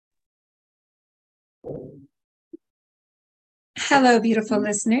Hello, beautiful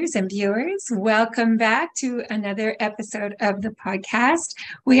listeners and viewers. Welcome back to another episode of the podcast.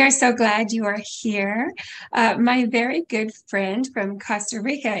 We are so glad you are here. My very good friend from Costa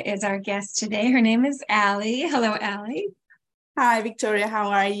Rica is our guest today. Her name is Allie. Hello, Allie. Hi, Victoria. How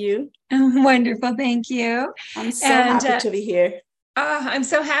are you? Wonderful. Thank you. I'm so And happy to be here. I'm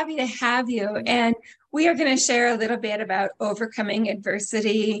so happy to have you. And we are going to share a little bit about overcoming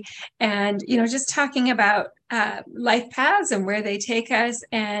adversity and, just talking about life paths and where they take us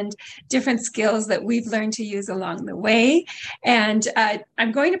and different skills that we've learned to use along the way. And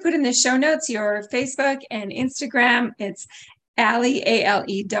I'm going to put in the show notes your Facebook and Instagram. It's Allie,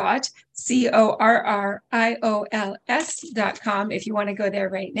 A-L-E dot CORRIOLS.com if you want to go there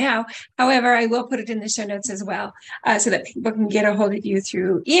right now. However, I will put it in the show notes as well so that people can get a hold of you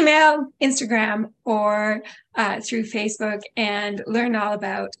through email, Instagram, or through Facebook and learn all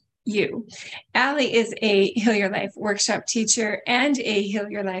about you. Allie is a Heal Your Life workshop teacher and a Heal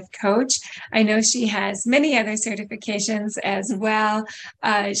Your Life coach. I know she has many other certifications as well.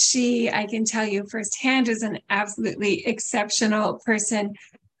 I can tell you firsthand, is an absolutely exceptional person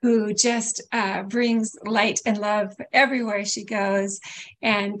who just brings light and love everywhere she goes.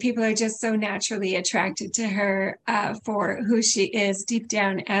 And people are just so naturally attracted to her for who she is deep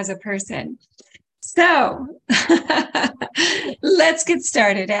down as a person. So let's get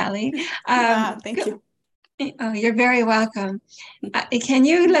started, Allie. Thank you. Oh, you're very welcome. Can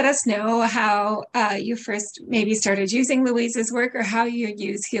you let us know how you first maybe started using Louise's work or how you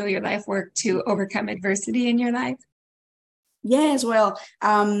use Heal Your Life work to overcome adversity in your life? Yes, well,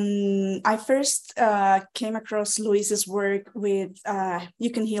 I first came across Louise's work with You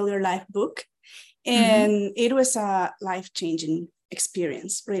Can Heal Your Life book, and it was a life-changing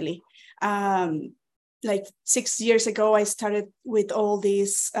experience, really. Like 6 years ago, I started with all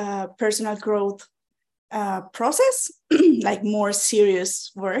this personal growth process, like more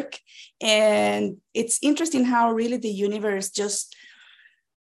serious work. And it's interesting how really the universe just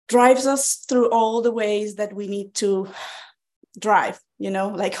drives us through all the ways that we need to drive,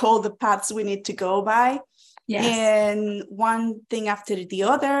 like all the paths we need to go by. Yes. And one thing after the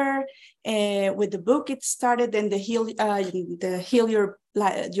other, with the book, it started in the Heal Your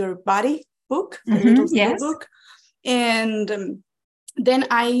Body book, the little book. And then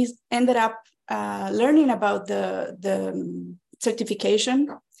I ended up learning about the certification.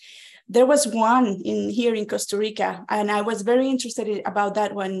 There was one here in Costa Rica, and I was very interested about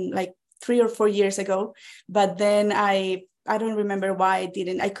that one like 3 or 4 years ago. But then I don't remember why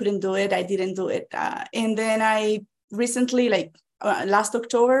I couldn't do it. I didn't do it. And then I recently, like last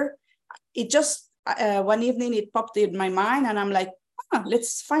October, it just one evening it popped in my mind, and I'm like,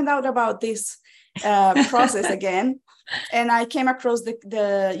 let's find out about this process again. And I came across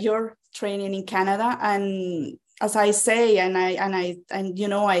your training in Canada, and as I say,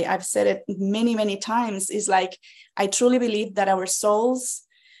 I've said it many times, is like I truly believe that our souls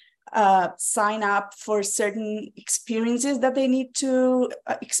sign up for certain experiences that they need to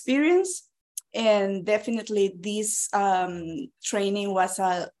experience, and definitely this training was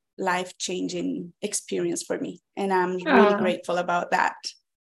a life-changing experience for me, and I'm really grateful about that.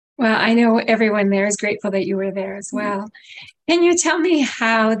 Well, I know everyone there is grateful that you were there as well. Can you tell me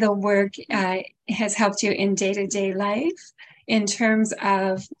how the work has helped you in day-to-day life in terms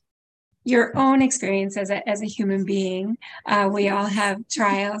of your own experience as a human being? We all have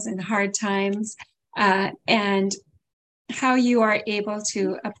trials and hard times, and how you are able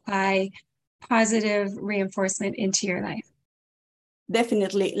to apply positive reinforcement into your life.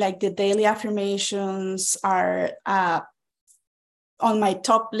 Definitely, like the daily affirmations are on my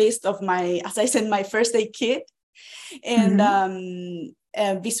top list of as I said, my first aid kit, and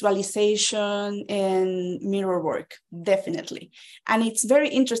visualization and mirror work, definitely. And it's very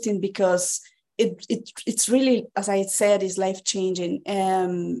interesting because it's really, as I said, is life-changing.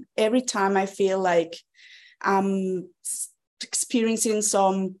 Every time I feel like I'm experiencing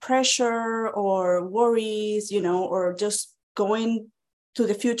some pressure or worries, or just going to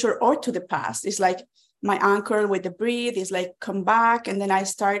the future or to the past, it's like my anchor with the breathe is like, come back. And then I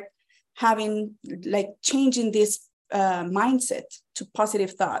start having like changing this mindset to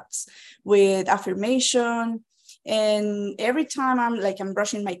positive thoughts with affirmation. And every time I'm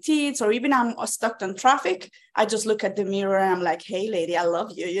brushing my teeth, or even I'm stuck on traffic, I just look at the mirror and I'm like, hey lady, I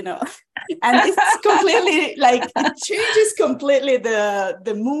love you, and it's completely like, it changes completely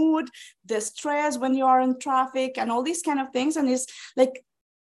the mood, the stress when you are in traffic and all these kind of things. And it's like,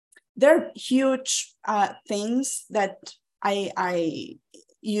 they're huge things that I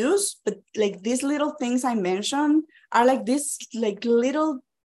use, but like these little things I mentioned are like this like little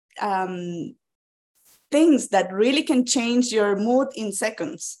things that really can change your mood in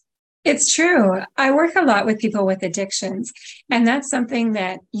seconds. It's true. I work a lot with people with addictions, and that's something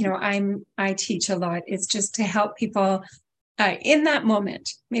that, I teach a lot, is just to help people in that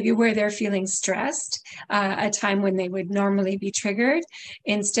moment, maybe where they're feeling stressed, a time when they would normally be triggered,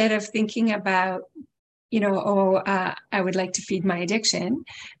 instead of thinking about, I would like to feed my addiction.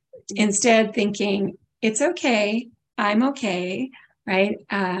 Instead, thinking it's okay, I'm okay, right?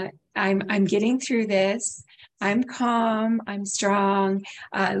 I'm getting through this. I'm calm. I'm strong.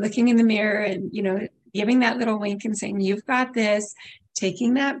 Looking in the mirror and giving that little wink and saying, "You've got this."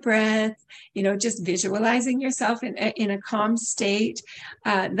 Taking that breath, just visualizing yourself in a calm state,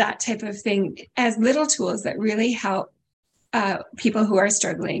 that type of thing, as little tools that really help people who are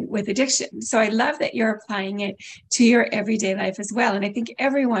struggling with addiction. So I love that you're applying it to your everyday life as well. And I think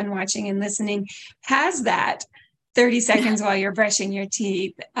everyone watching and listening has that 30 seconds while you're brushing your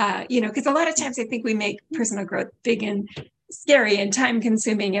teeth, because a lot of times I think we make personal growth big and scary and time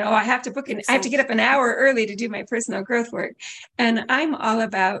consuming. I have to I have to get up an hour early to do my personal growth work. And I'm all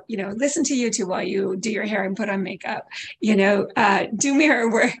about, listen to YouTube while you do your hair and put on makeup, do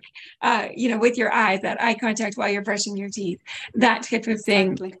mirror work, with your eyes, that eye contact while you're brushing your teeth, that type of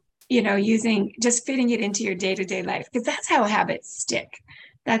thing, using, just fitting it into your day-to-day life, because that's how habits stick.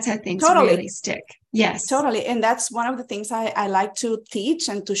 That's how things really stick. Yes. Totally. And that's one of the things I like to teach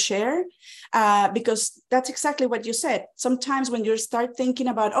and to share, because that's exactly what you said. Sometimes when you start thinking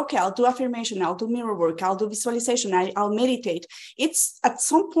about, okay, I'll do affirmation, I'll do mirror work, I'll do visualization, I'll meditate. It's at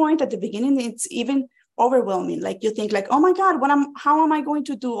some point at the beginning, it's even overwhelming. Like you think like, oh my God, how am I going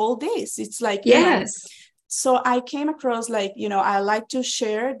to do all this? It's like, yes. So I came across like, I like to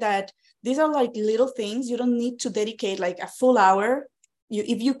share that these are like little things. You don't need to dedicate like a full hour.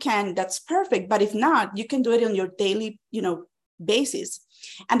 If you can, that's perfect. But if not, you can do it on your daily, basis.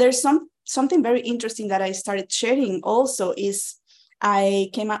 And there's something very interesting that I started sharing also is I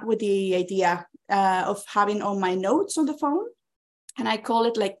came up with the idea of having all my notes on the phone. And I call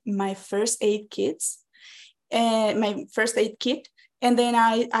it like my first aid kits, my first aid kit. And then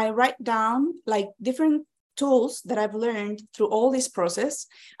I write down like different tools that I've learned through all this process,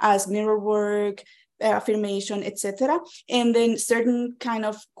 as mirror work, affirmation, etc., and then certain kind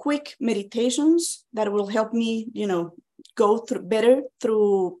of quick meditations that will help me, go through better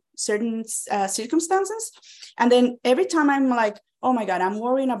through certain circumstances. And then every time I'm like, oh my God, I'm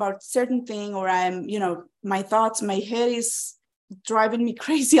worrying about certain thing, or I'm, my thoughts, my head is driving me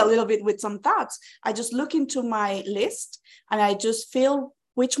crazy a little bit with some thoughts, I just look into my list and I just feel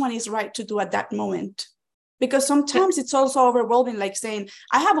which one is right to do at that moment. Because sometimes it's also overwhelming, like saying,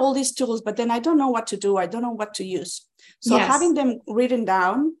 I have all these tools, but then I don't know what to do. I don't know what to use. So having them written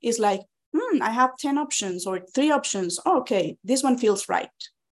down is like, I have 10 options or 3 options. Oh, okay, this one feels right.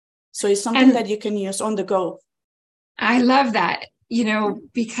 So it's something that you can use on the go. I love that,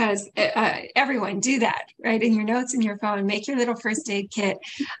 because everyone do that, right? In your notes in your phone, make your little first aid kit.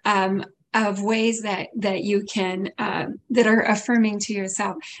 Of ways that you can that are affirming to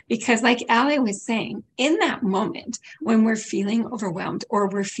yourself, because like Ali was saying, in that moment when we're feeling overwhelmed or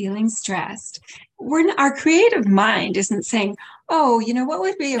we're feeling stressed, our creative mind isn't saying, oh, what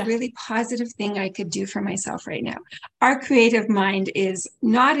would be a really positive thing I could do for myself right now. Our creative mind is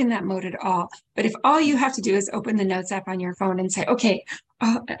not in that mode at all. But if all you have to do is open the notes app on your phone and say, okay,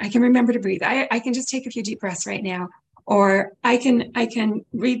 I can remember to breathe, I can just take a few deep breaths right now, or I can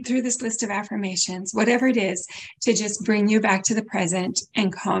read through this list of affirmations, whatever it is, to just bring you back to the present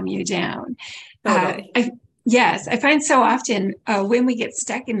and calm you down. Totally. I find so often when we get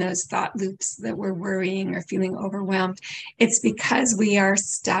stuck in those thought loops that we're worrying or feeling overwhelmed, it's because we are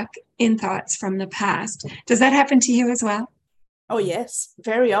stuck in thoughts from the past. Does that happen to you as well? Oh, yes,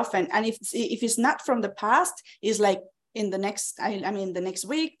 very often. And if it's not from the past, it's like in the next, the next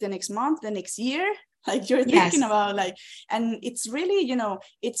week, the next month, the next year. Like you're thinking about and it's really,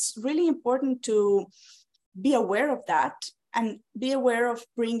 it's really important to be aware of that and be aware of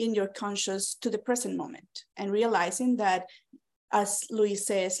bringing your conscious to the present moment and realizing that, as Luis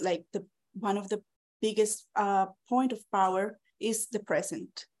says, like one of the biggest point of power is the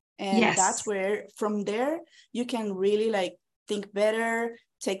present. And that's where from there, you can really like think better,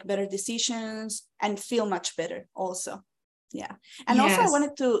 take better decisions, and feel much better also. Yeah. And also I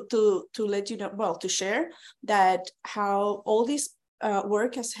wanted to let you know, to share that how all this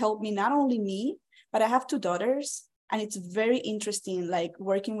work has helped me, not only me, but I have 2 daughters, and it's very interesting, like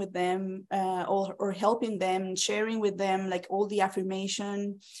working with them or helping them, sharing with them, like all the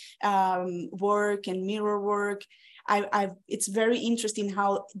affirmation work and mirror work. It's very interesting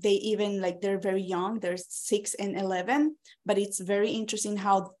how they even, like, they're very young, they're 6 and 11, but it's very interesting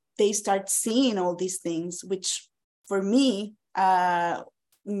how they start seeing all these things, which for me,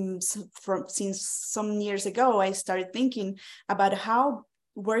 since some years ago, I started thinking about how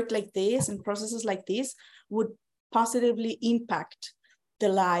work like this and processes like this would positively impact the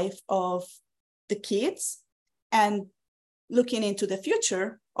life of the kids and looking into the future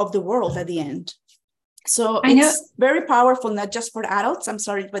of the world at the end. So I know. it's very powerful, not just for adults, I'm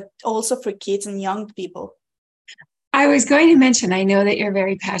sorry, but also for kids and young people. I was going to mention, I know that you're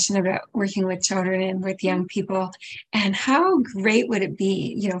very passionate about working with children and with young people. And how great would it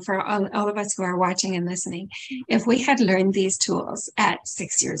be, for all of us who are watching and listening, if we had learned these tools at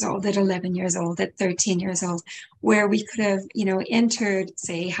 6 years old, at 11 years old, at 13 years old, where we could have, entered,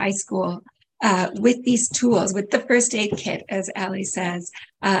 say, high school with these tools, with the first aid kit, as Ali says,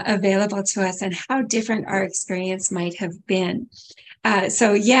 available to us, and how different our experience might have been.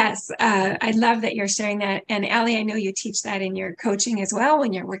 So yes, I love that you're sharing that. And Ali, I know you teach that in your coaching as well,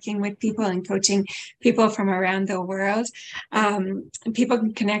 when you're working with people and coaching people from around the world. People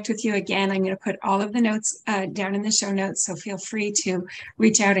can connect with you again. I'm going to put all of the notes down in the show notes. So feel free to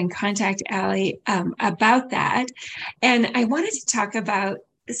reach out and contact Ali about that. And I wanted to talk about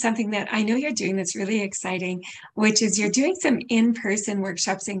something that I know you're doing that's really exciting, which is you're doing some in-person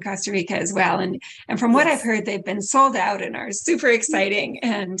workshops in Costa Rica as well. And from what I've heard, they've been sold out and are super exciting.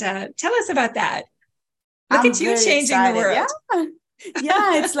 And tell us about that. Look at you changing the world.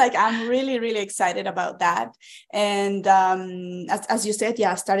 Yeah, it's like I'm really, really excited about that. And as you said,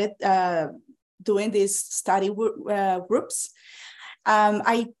 I started doing these study groups.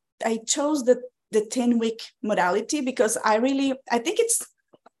 I chose the 10-week modality because I think it's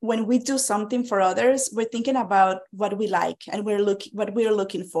when we do something for others, we're thinking about what we like and what we're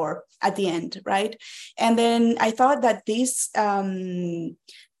looking for at the end, right? And then I thought that this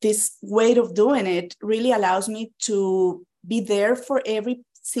way of doing it really allows me to be there for every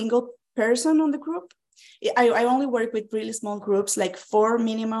single person on the group. I only work with really small groups, like 4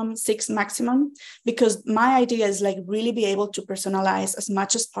 minimum, 6 maximum, because my idea is like really be able to personalize as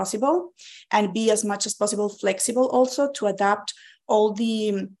much as possible and be as much as possible flexible also to adapt all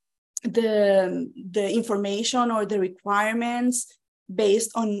the information or the requirements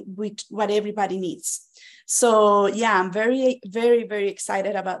based on what everybody needs. So yeah, I'm very, very, very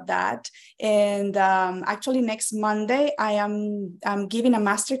excited about that. And actually next Monday, I'm giving a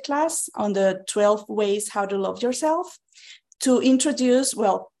masterclass on the 12 ways how to love yourself to introduce,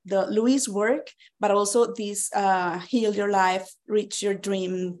 the Louise work, but also this Heal Your Life, Reach Your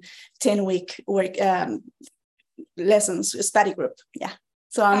Dream 10-week work lessons, study group. Yeah.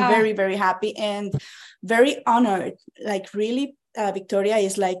 So I'm very, very happy and very honored. Like really, Victoria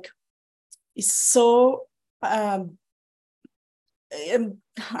is so, I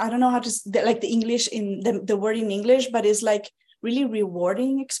don't know how to, like the English in the word in English, but it's like really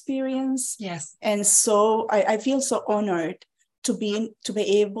rewarding experience. Yes. And so I feel so honored to be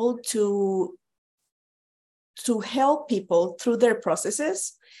able to help people through their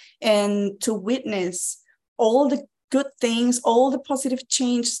processes and to witness all the good things, all the positive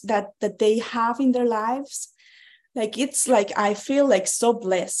change that they have in their lives. Like, it's like, I feel like so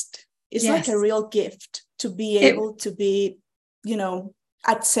blessed. It's like a real gift to be able to be,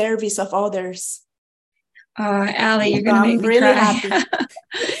 at service of others. Ali, you're going to make me really cry.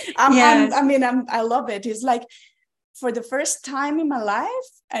 Happy. I love it. It's like for the first time in my life,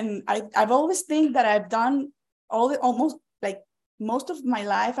 and I've always think that I've done almost like most of my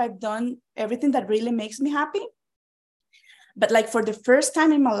life, I've done everything that really makes me happy. But like for the first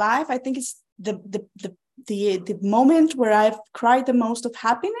time in my life, I think it's the moment where I've cried the most of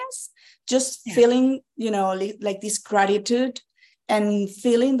happiness, just feeling, like this gratitude and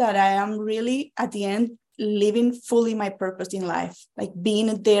feeling that I am really at the end living fully my purpose in life, like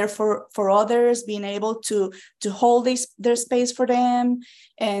being there for others, being able to hold their space for them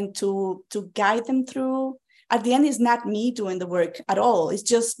and to guide them through. At the end, it's not me doing the work at all. It's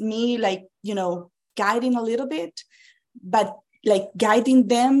just me, like, guiding a little bit, but like guiding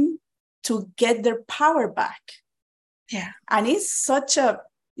them to get their power back. Yeah. And it's such a,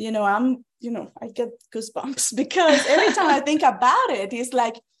 I get goosebumps because every time I think about it, it's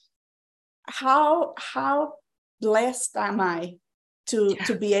like, how blessed am I to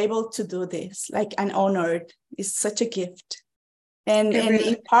be able to do this? Like, and honored. Is such a gift. And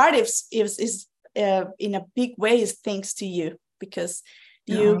in part, is in a big way is thanks to you, because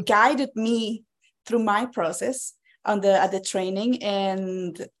you guided me through my process at the training,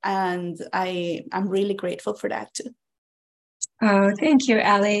 and I'm really grateful for that too. Oh, thank you,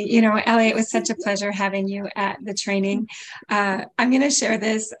 Allie. Allie, it was such a pleasure having you at the training. I'm going to share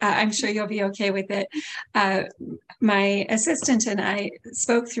this. I'm sure you'll be okay with it. Uh, my assistant and I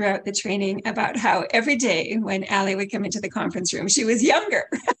spoke throughout the training about how every day when Allie would come into the conference room, she was younger.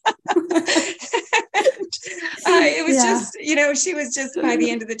 It was Yeah. just, she was just by the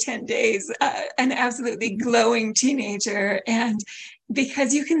end of the 10 days, an absolutely glowing teenager. And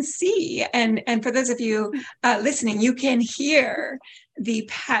because you can see, and for those of you listening, you can hear the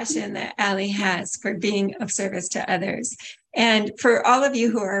passion that Allie has for being of service to others. And for all of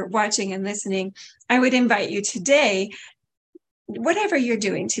you who are watching and listening, I would invite you today, whatever you're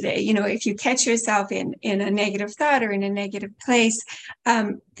doing today, if you catch yourself in a negative thought or in a negative place,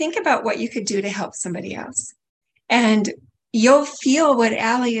 think about what you could do to help somebody else. And you'll feel what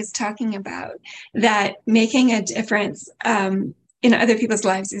Allie is talking about, that making a difference in other people's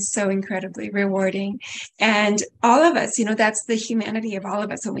lives is so incredibly rewarding. And all of us, that's the humanity of all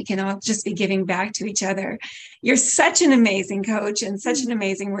of us, when we can all just be giving back to each other. You're such an amazing coach and such an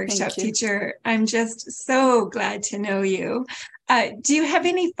amazing workshop teacher. I'm just so glad to know you. Do you have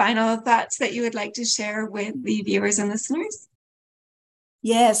any final thoughts that you would like to share with the viewers and listeners?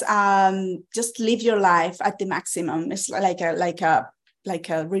 Yes, just live your life at the maximum. It's like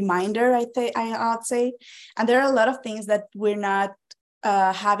a reminder, I'd say. And there are a lot of things that we're not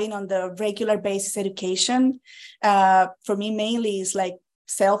having on the regular basis education. For me, mainly is like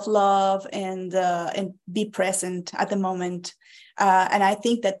self-love and be present at the moment. And I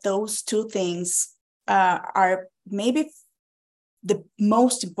think that those two things are maybe the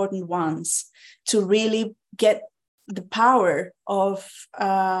most important ones to really get the power of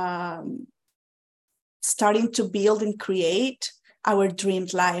starting to build and create our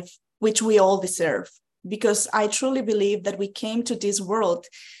dreamed life, which we all deserve. Because I truly believe that we came to this world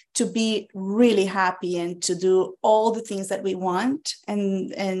to be really happy and to do all the things that we want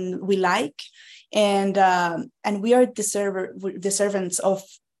and we like, and we are the servants of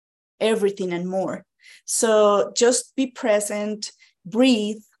everything and more. So just be present,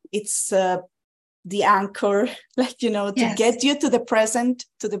 breathe. It's the anchor, to get you to the present,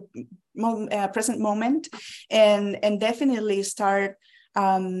 to the present moment, and definitely start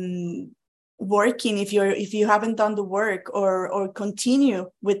working if you haven't done the work, or continue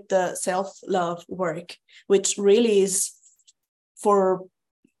with the self-love work, which really is for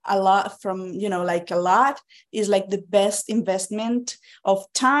a lot a lot is like the best investment of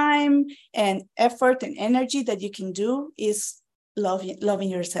time and effort and energy that you can do is loving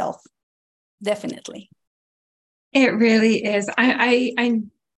yourself. Definitely. It really is.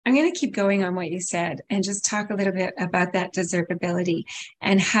 I'm going to keep going on what you said and just talk a little bit about that deservability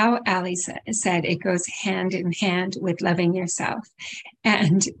and how Allie said it goes hand in hand with loving yourself.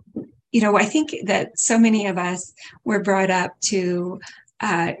 And, I think that so many of us were brought up to,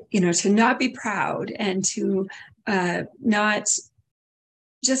 to not be proud and to not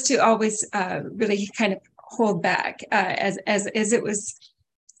just to always really kind of hold back as it was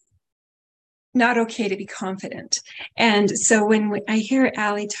not okay to be confident. And so when I hear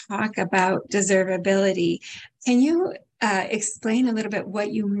Allie talk about deservability, can you explain a little bit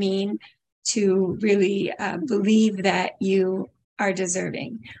what you mean to really believe that you are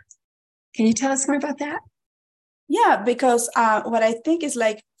deserving? Can you tell us more about that? Yeah, because what I think is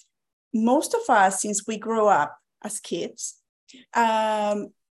like most of us, since we grow up as kids,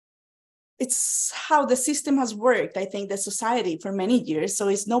 it's how the system has worked, I think, the society for many years. So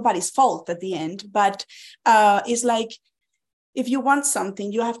it's nobody's fault at the end. But it's like, if you want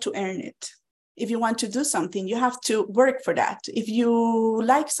something, you have to earn it. If you want to do something, you have to work for that. If you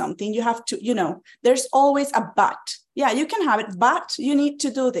like something, you have to, there's always a but. Yeah, you can have it, but you need to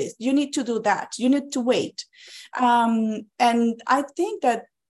do this. You need to do that. You need to wait. And I think that,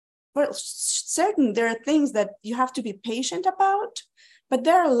 well, certain there are things that you have to be patient about. But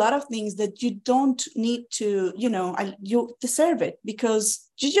there are a lot of things that you don't need to, you deserve it because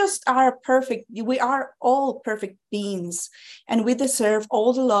you just are perfect. We are all perfect beings, and we deserve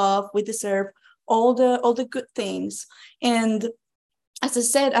all the love. We deserve all the good things. And as I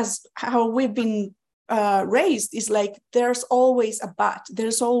said, as how we've been raised, is like there's always a but.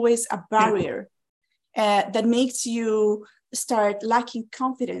 There's always a barrier that makes you start lacking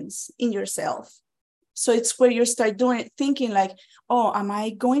confidence in yourself. So it's where you start thinking like, oh, am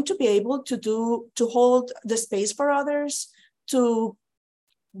I going to be able to hold the space for others, to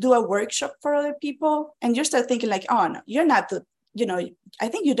do a workshop for other people? And you start thinking like, oh, no, you're not I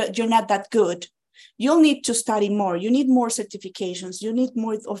think you're not that good. You'll need to study more. You need more certifications. You need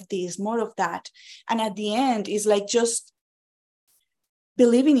more of this, more of that. And at the end, it's like just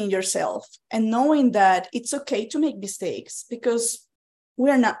believing in yourself and knowing that it's okay to make mistakes because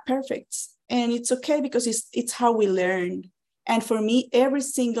we're not perfect. And it's okay because it's how we learn. And for me, every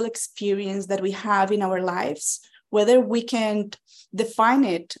single experience that we have in our lives, whether we can define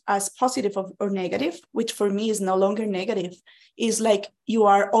it as positive or negative, which for me is no longer negative, is like you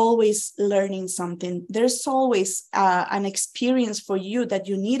are always learning something. There's always an experience for you that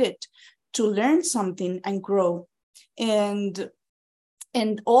you needed to learn something and grow. And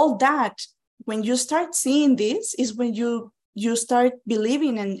all that, when you start seeing this, is when you start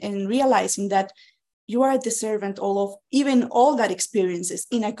believing and realizing that you are the servant of even all that experiences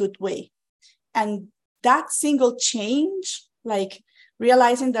in a good way. And that single change, like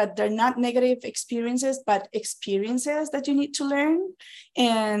realizing that they're not negative experiences, but experiences that you need to learn,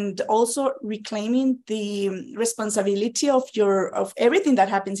 and also reclaiming the responsibility of everything that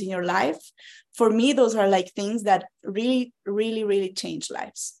happens in your life. For me, those are like things that really, really, really change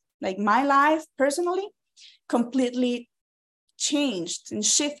lives. Like my life personally completely changed and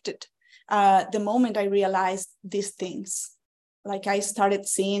shifted the moment I realized these things. Like I started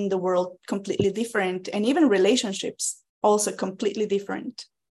seeing the world completely different, and even relationships also completely different.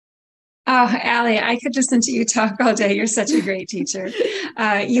 Oh, Allie, I could listen to you talk all day. You're such a great teacher.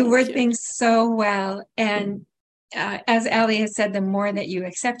 You word things so well. And as Allie has said, the more that you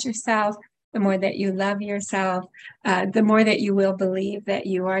accept yourself, the more that you love yourself, the more that you will believe that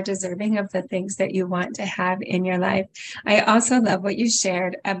you are deserving of the things that you want to have in your life. I also love what you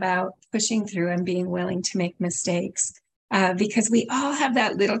shared about pushing through and being willing to make mistakes. Because we all have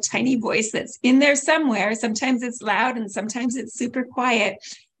that little tiny voice that's in there somewhere. Sometimes it's loud and sometimes it's super quiet,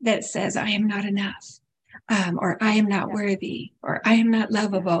 that says, I am not enough, or I am not worthy, or I am not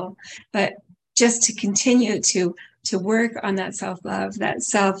lovable. But just to continue to work on that self-love, that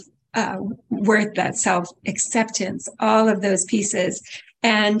self-worth, that self-acceptance, all of those pieces.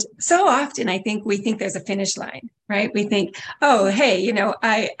 And so often I think we think there's a finish line, right? We think, oh, hey,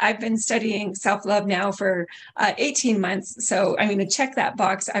 I've been studying self-love now for 18 months. So I'm going to check that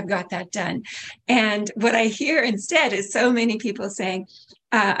box. I've got that done. And what I hear instead is so many people saying,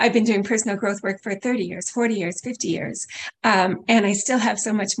 I've been doing personal growth work for 30 years, 40 years, 50 years, and I still have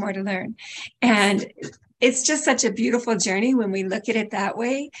so much more to learn. And it's just such a beautiful journey when we look at it that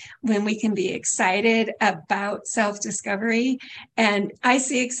way, when we can be excited about self-discovery. And I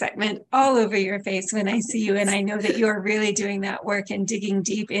see excitement all over your face when I see you. And I know that you are really doing that work and digging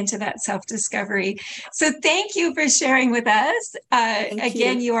deep into that self-discovery. So thank you for sharing with us.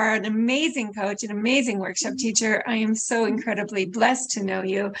 Again, you are an amazing coach, an amazing workshop teacher. I am so incredibly blessed to know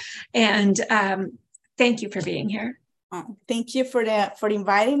you. And thank you for being here. Thank you for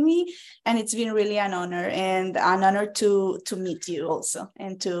inviting me, and it's been really an honor to meet you also,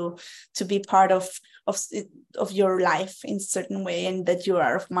 and to be part of your life in a certain way, and that you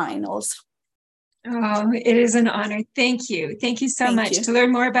are of mine also. Oh, it is an honor. Thank you. Thank you so much. To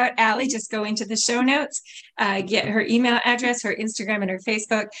learn more about Allie, just go into the show notes, get her email address, her Instagram, and her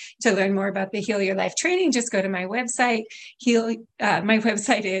Facebook. To learn more about the Heal Your Life training, just go to my website. My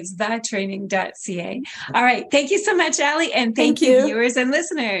website is thetraining.ca. All right. Thank you so much, Allie. And thank you, viewers and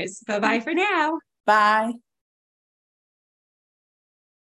listeners. Bye-bye for now. Bye.